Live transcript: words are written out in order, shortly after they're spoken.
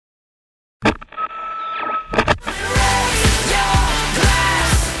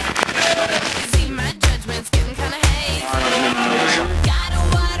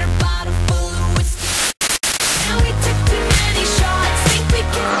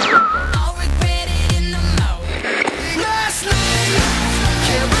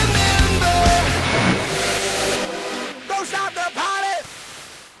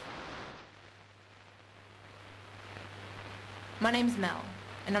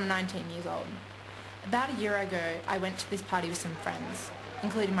and I'm 19 years old. About a year ago, I went to this party with some friends,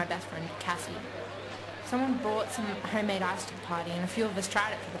 including my best friend, Cassie. Someone brought some homemade ice to the party, and a few of us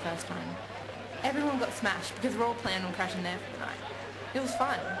tried it for the first time. Everyone got smashed because we're all planning on crashing there for the night. It was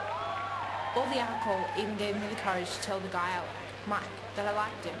fun. All the alcohol even gave me the courage to tell the guy I liked, Mike, that I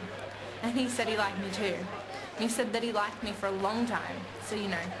liked him. And he said he liked me too. And he said that he liked me for a long time. So, you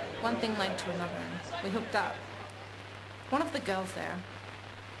know, one thing led to another and we hooked up. One of the girls there,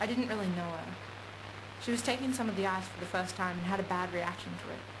 I didn't really know her. She was taking some of the ice for the first time and had a bad reaction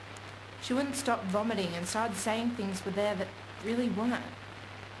to it. She wouldn't stop vomiting and started saying things were there that really weren't.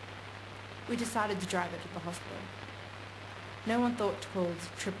 We decided to drive her to the hospital. No one thought to call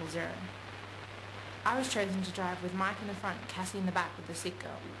 000. I was chosen to drive with Mike in the front, Cassie in the back with the sick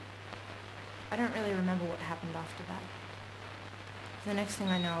girl. I don't really remember what happened after that. The next thing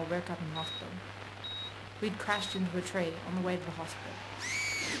I know, I woke up in hospital. We'd crashed into a tree on the way to the hospital.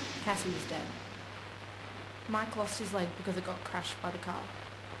 Cassie was dead. Mike lost his leg because it got crushed by the car.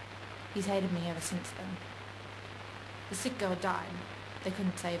 He's hated me ever since then. The sick girl died. They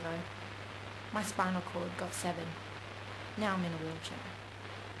couldn't save her. My spinal cord got severed. Now I'm in a wheelchair.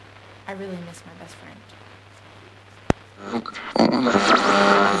 I really miss my best friend.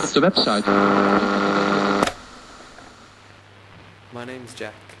 It's the website. My name's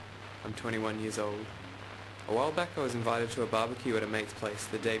Jack. I'm 21 years old. A while back I was invited to a barbecue at a mate's place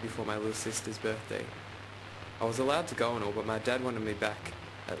the day before my little sister's birthday. I was allowed to go and all, but my dad wanted me back,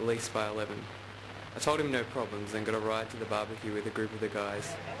 at least by 11. I told him no problems and got a ride to the barbecue with a group of the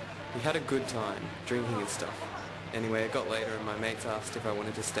guys. We had a good time, drinking and stuff. Anyway, it got later and my mates asked if I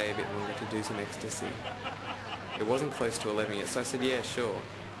wanted to stay a bit longer to do some ecstasy. It wasn't close to 11 yet, so I said yeah, sure.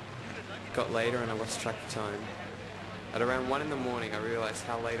 It got later and I lost track of time. At around 1 in the morning I realised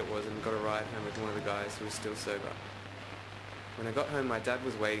how late it was and got a ride home with one of the guys who was still sober. When I got home my dad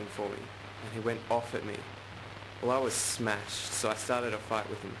was waiting for me and he went off at me. Well, I was smashed, so I started a fight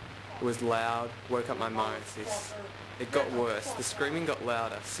with him. It was loud, woke up my mum and sis. It got worse, the screaming got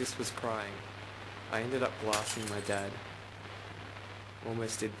louder, sis was crying. I ended up blasting my dad.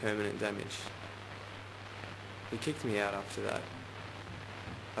 Almost did permanent damage. He kicked me out after that.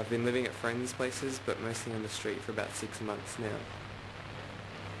 I've been living at friends' places, but mostly on the street for about 6 months now.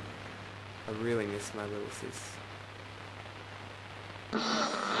 I really miss my little sis.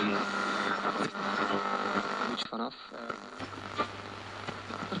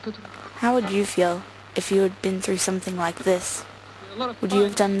 How would you feel if you had been through something like this? Would you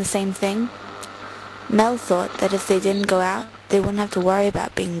have done the same thing? Mel thought that if they didn't go out, they wouldn't have to worry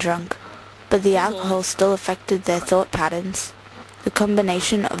about being drunk. But the alcohol still affected their thought patterns. The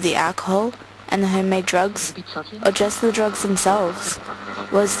combination of the alcohol and the homemade drugs, or just the drugs themselves,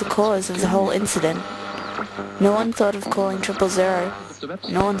 was the cause of the whole incident. No one thought of calling 000.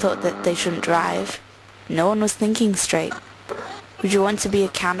 No one thought that they shouldn't drive. No one was thinking straight. Would you want to be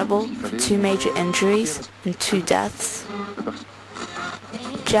accountable for 2 major injuries and 2 deaths?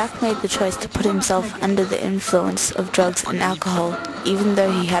 Jack made the choice to put himself under the influence of drugs and alcohol, even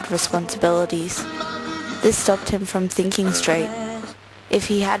though he had responsibilities. This stopped him from thinking straight. If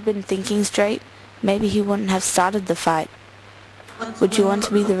he had been thinking straight, maybe he wouldn't have started the fight. Would you want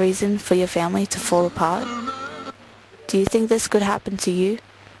to be the reason for your family to fall apart? Do you think this could happen to you?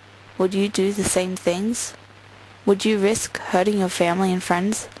 Would you do the same things? Would you risk hurting your family and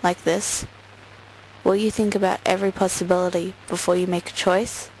friends like this? Will you think about every possibility before you make a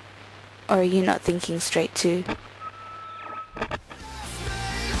choice? Or are you not thinking straight too?